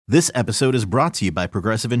This episode is brought to you by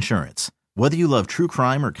Progressive Insurance. Whether you love true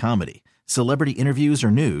crime or comedy, celebrity interviews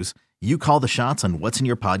or news, you call the shots on what's in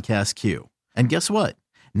your podcast queue. And guess what?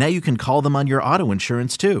 Now you can call them on your auto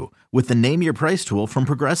insurance too with the Name Your Price tool from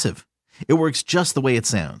Progressive. It works just the way it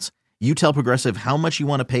sounds. You tell Progressive how much you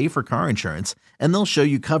want to pay for car insurance, and they'll show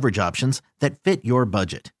you coverage options that fit your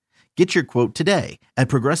budget. Get your quote today at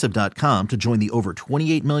Progressive.com to join the over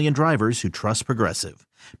 28 million drivers who trust Progressive.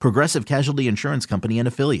 Progressive Casualty Insurance Company and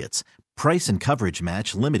Affiliates. Price and coverage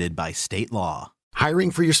match limited by state law. Hiring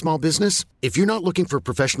for your small business? If you're not looking for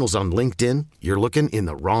professionals on LinkedIn, you're looking in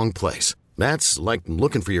the wrong place. That's like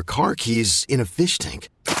looking for your car keys in a fish tank.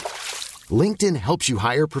 LinkedIn helps you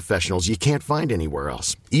hire professionals you can't find anywhere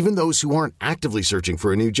else, even those who aren't actively searching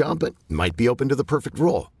for a new job but might be open to the perfect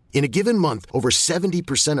role. In a given month, over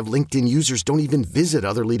 70% of LinkedIn users don't even visit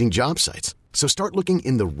other leading job sites. So start looking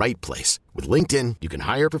in the right place. With LinkedIn, you can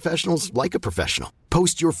hire professionals like a professional.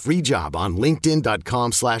 Post your free job on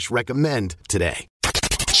linkedin.com/recommend today.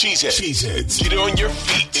 Cheeseheads. Get on your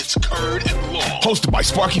feet. It's Curd and Long. Hosted by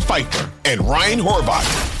Sparky Fifer and Ryan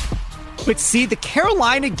Horvath. But see, the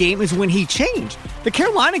Carolina game is when he changed. The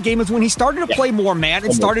Carolina game is when he started to play more man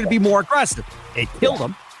and started to be more aggressive. It killed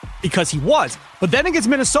him because he was. But then against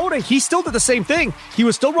Minnesota, he still did the same thing. He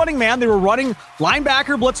was still running man. They were running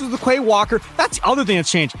linebacker blitzes with Quay Walker. That's the other thing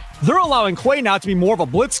that's changed. They're allowing Quay now to be more of a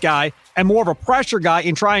blitz guy and more of a pressure guy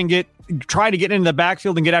and trying to get into the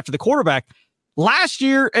backfield and get after the quarterback. Last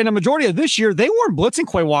year and a majority of this year, they weren't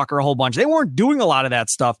blitzing Quay Walker a whole bunch. They weren't doing a lot of that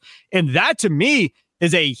stuff. And that, to me,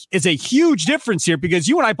 is a huge difference here, because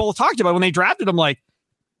you and I both talked about when they drafted him, like,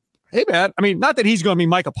 hey, man, I mean, not that he's going to be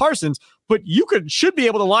Micah Parsons, but you should be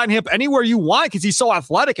able to line him up anywhere you want because he's so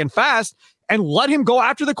athletic and fast, and let him go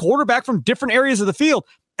after the quarterback from different areas of the field.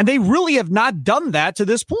 And they really have not done that to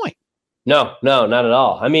this point. No, not at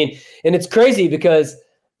all. I mean, and it's crazy because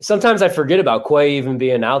sometimes I forget about Quay even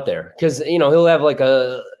being out there because, he'll have like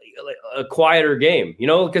a quieter game,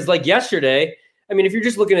 because like yesterday, I mean, if you're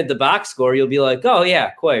just looking at the box score, you'll be like, oh,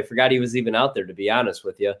 yeah, Quay, forgot he was even out there, to be honest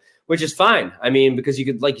with you, which is fine. I mean, because you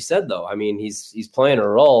could, like you said, though, I mean, he's playing a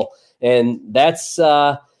role. And that's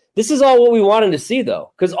this is all what we wanted to see,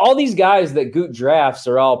 though, because all these guys that Goot drafts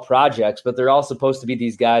are all projects, but they're all supposed to be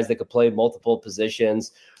these guys that could play multiple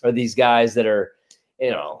positions, or these guys that are,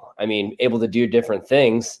 able to do different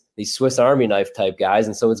things, these Swiss Army knife type guys.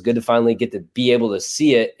 And so it's good to finally get to be able to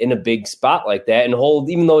see it in a big spot like that and hold,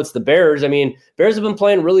 even though it's the Bears. I mean, Bears have been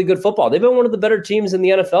playing really good football. They've been one of the better teams in the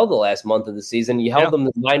NFL the last month of the season. You held them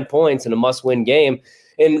to 9 points in a must-win game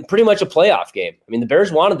in pretty much a playoff game. I mean, the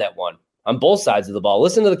Bears wanted that one on both sides of the ball.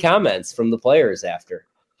 Listen to the comments from the players after.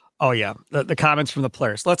 Oh, yeah, the comments from the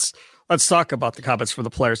players. Let's talk about the comments from the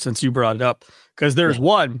players since you brought it up, because there's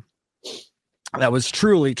one that was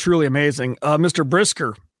truly, truly amazing. Mr.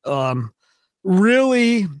 Brisker,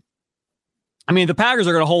 really, I mean, the Packers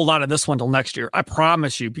are going to hold on to this one till next year. I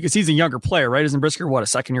promise you, because he's a younger player, right? Isn't Brisker, a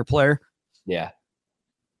second-year player? Yeah.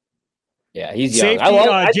 Yeah, he's young.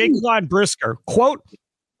 Safety, Jaquan Brisker, quote,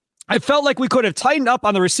 I felt like we could have tightened up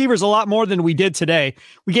on the receivers a lot more than we did today.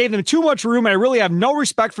 We gave them too much room, and I really have no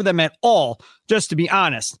respect for them at all, just to be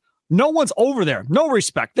honest. No one's over there. No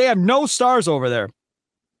respect. They have no stars over there.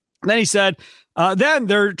 And then he said, then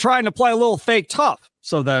they're trying to play a little fake tough.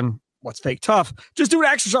 So then what's fake tough? Just doing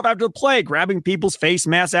extra stuff after the play, grabbing people's face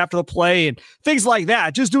masks after the play and things like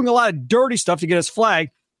that. Just doing a lot of dirty stuff to get us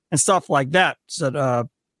flagged and stuff like that, said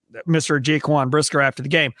Mr. Jaquan Brisker after the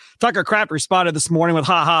game. Tucker Kraft responded this morning with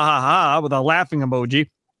ha, ha, ha, ha, with a laughing emoji.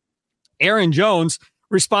 Aaron Jones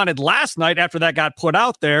responded last night after that got put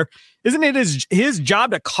out there. Isn't it his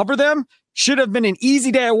job to cover them? Should have been an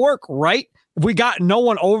easy day at work, right? If we got no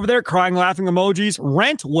one over there crying, laughing emojis,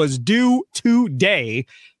 rent was due today,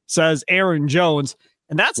 says Aaron Jones.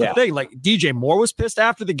 And that's the thing. Like, DJ Moore was pissed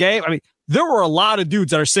after the game. I mean, there were a lot of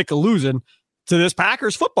dudes that are sick of losing to this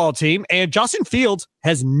Packers football team. And Justin Fields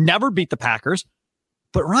has never beat the Packers.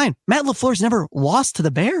 But Ryan, Matt LaFleur's never lost to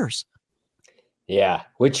the Bears. Yeah,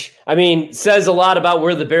 which, I mean, says a lot about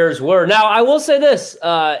where the Bears were. Now, I will say this.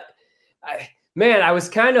 I was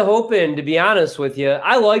kind of hoping, to be honest with you,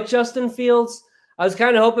 I like Justin Fields. I was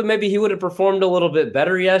kind of hoping maybe he would have performed a little bit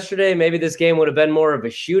better yesterday. Maybe this game would have been more of a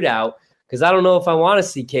shootout, because I don't know if I want to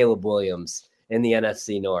see Caleb Williams in the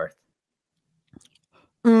NFC North.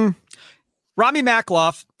 Rami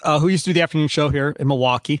Makloff, who used to do the afternoon show here in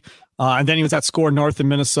Milwaukee, and then he was at Score North in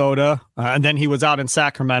Minnesota, and then he was out in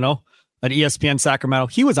Sacramento at ESPN Sacramento.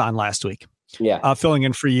 He was on last week, filling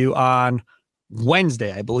in for you on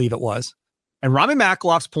Wednesday, I believe it was. And Rami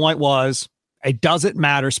Makloff's point was, it doesn't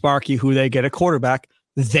matter, Sparky, who they get a quarterback,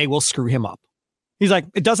 they will screw him up. He's like,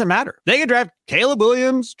 it doesn't matter. They can draft Caleb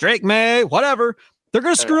Williams, Drake May, whatever. They're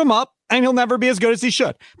going to screw him up, and he'll never be as good as he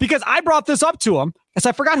should. Because I brought this up to him, as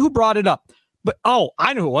I forgot who brought it up. But,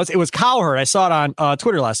 I know who it was. It was Cowherd. I saw it on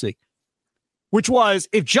Twitter last week, which was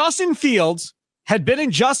if Justin Fields had been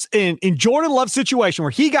in Jordan Love's situation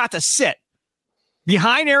where he got to sit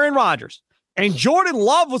behind Aaron Rodgers, and Jordan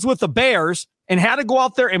Love was with the Bears and had to go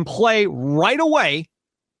out there and play right away,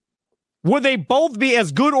 would they both be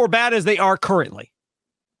as good or bad as they are currently?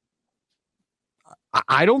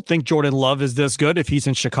 I don't think Jordan Love is this good if he's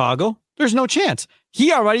in Chicago. There's no chance.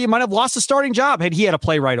 He already might have lost the starting job had he had to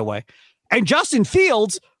play right away. And Justin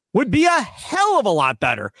Fields would be a hell of a lot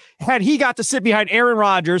better had he got to sit behind Aaron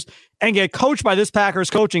Rodgers and get coached by this Packers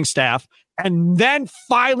coaching staff and then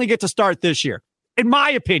finally get to start this year. In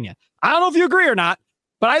my opinion, I don't know if you agree or not,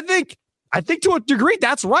 but I think to a degree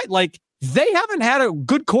that's right. Like, they haven't had a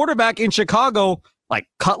good quarterback in Chicago. Like,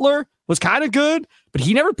 Cutler was kind of good, but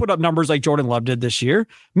he never put up numbers like Jordan Love did this year.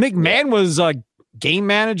 McMahon was a game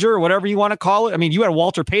manager or whatever you want to call it. I mean, you had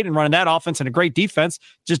Walter Payton running that offense and a great defense.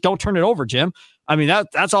 Just don't turn it over, Jim. I mean,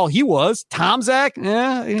 that's all he was. Tom Zach,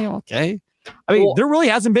 okay. I mean, there really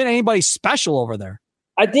hasn't been anybody special over there.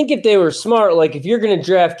 I think if they were smart, like if you're going to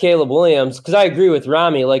draft Caleb Williams, because I agree with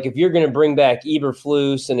Rami, like if you're going to bring back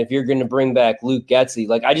Eberflus and if you're going to bring back Luke Getsy,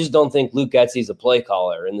 like I just don't think Luke Getsy is a play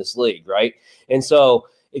caller in this league, right? And so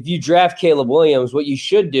if you draft Caleb Williams, what you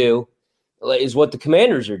should do is what the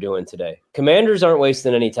Commanders are doing today. Commanders aren't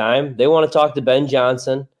wasting any time. They want to talk to Ben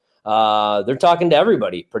Johnson. They're talking to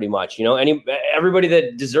everybody pretty much, everybody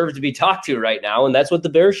that deserves to be talked to right now. And that's what the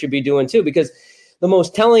Bears should be doing too, because the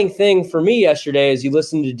most telling thing for me yesterday is you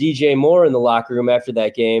listened to DJ Moore in the locker room after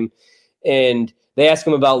that game, and they asked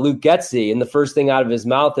him about Luke Getsy, and the first thing out of his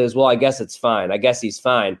mouth is, well, I guess it's fine. I guess he's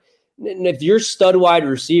fine. And if your stud wide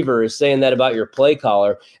receiver is saying that about your play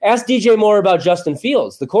caller, ask DJ Moore about Justin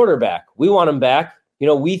Fields, the quarterback. We want him back.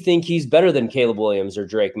 We think he's better than Caleb Williams or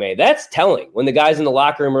Drake May. That's telling when the guys in the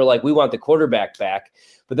locker room are like, we want the quarterback back.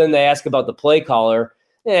 But then they ask about the play caller.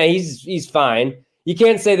 Yeah, he's fine. You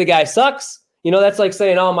can't say the guy sucks. That's like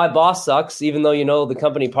saying, oh, my boss sucks, even though, the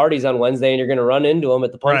company party's on Wednesday and you're going to run into him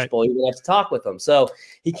at the punch bowl. You're going to have to talk with him. So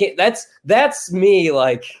he can't, that's me.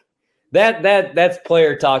 Like that's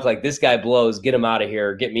player talk. Like, this guy blows, get him out of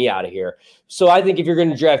here, get me out of here. So I think if you're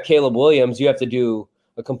going to draft Caleb Williams, you have to do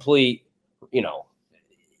a complete, you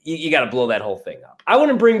got to blow that whole thing up. I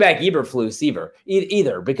wouldn't bring back Eberflus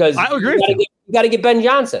either because I agree you got to get Ben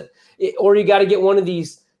Johnson, or you got to get one of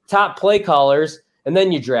these top play callers, and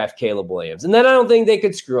then you draft Caleb Williams. And then I don't think they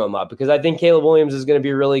could screw him up because I think Caleb Williams is going to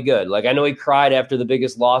be really good. Like, I know he cried after the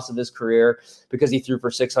biggest loss of his career because he threw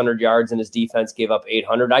for 600 yards and his defense gave up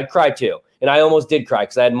 800. I'd cry too. And I almost did cry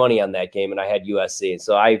because I had money on that game and I had USC.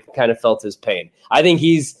 So I kind of felt his pain. I think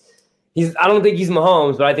I don't think he's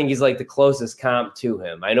Mahomes, but I think he's like the closest comp to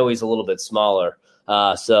him. I know he's a little bit smaller.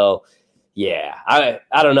 So yeah, I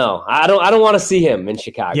don't know. I don't want to see him in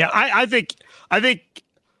Chicago. Yeah. I think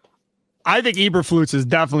Eberflus is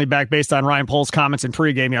definitely back based on Ryan Pohl's comments in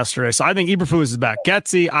pregame yesterday. So I think Eberflus is back.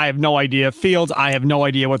 Getsy, I have no idea. Fields, I have no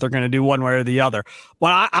idea what they're going to do one way or the other.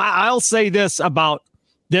 But I'll say this about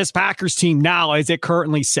this Packers team now as it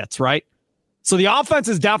currently sits, right? So the offense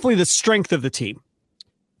is definitely the strength of the team.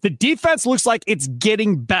 The defense looks like it's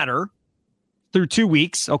getting better through 2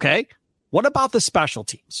 weeks, okay? What about the special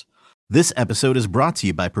teams? This episode is brought to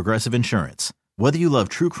you by Progressive Insurance. Whether you love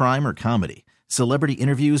true crime or comedy, celebrity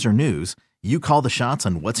interviews or news, you call the shots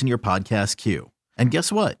on what's in your podcast queue. And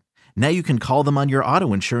guess what? Now you can call them on your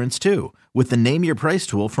auto insurance too with the Name Your Price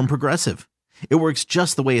tool from Progressive. It works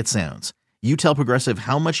just the way it sounds. You tell Progressive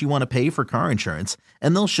how much you want to pay for car insurance,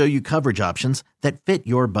 and they'll show you coverage options that fit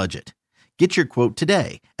your budget. Get your quote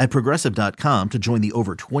today at Progressive.com to join the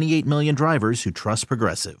over 28 million drivers who trust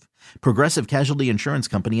Progressive. Progressive Casualty Insurance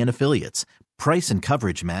Company and Affiliates. Price and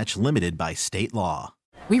coverage match limited by state law.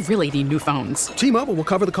 We really need new phones. T-Mobile will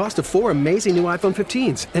cover the cost of 4 amazing new iPhone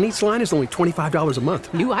 15s, and each line is only $25 a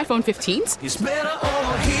month. New iPhone 15s? It's better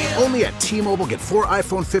over here. Only at T-Mobile, get 4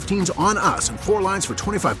 iPhone 15s on us and 4 lines for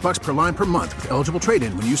 $25 per line per month with eligible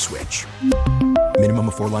trade-in when you switch. Minimum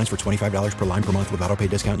of 4 lines for $25 per line per month with autopay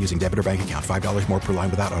discount using debit or bank account. $5 more per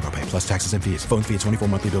line without autopay, plus taxes and fees. Phone fee at 24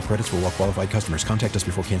 monthly bill credits for well-qualified customers. Contact us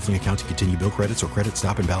before canceling account to continue bill credits or credit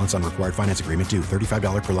stop and balance on required finance agreement due.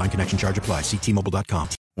 $35 per line connection charge applies. See T-Mobile.com.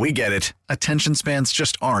 We get it. Attention spans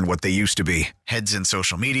just aren't what they used to be. Heads in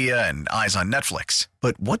social media and eyes on Netflix.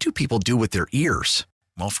 But what do people do with their ears?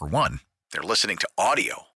 Well, for one, they're listening to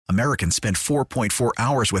audio. Americans spend 4.4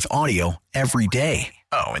 hours with audio every day.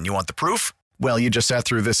 Oh, and you want the proof? Well, you just sat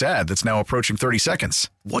through this ad that's now approaching 30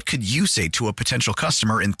 seconds. What could you say to a potential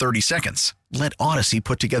customer in 30 seconds? Let Odyssey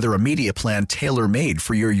put together a media plan tailor-made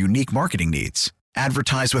for your unique marketing needs.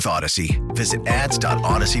 Advertise with Odyssey. Visit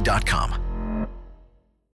ads.odyssey.com.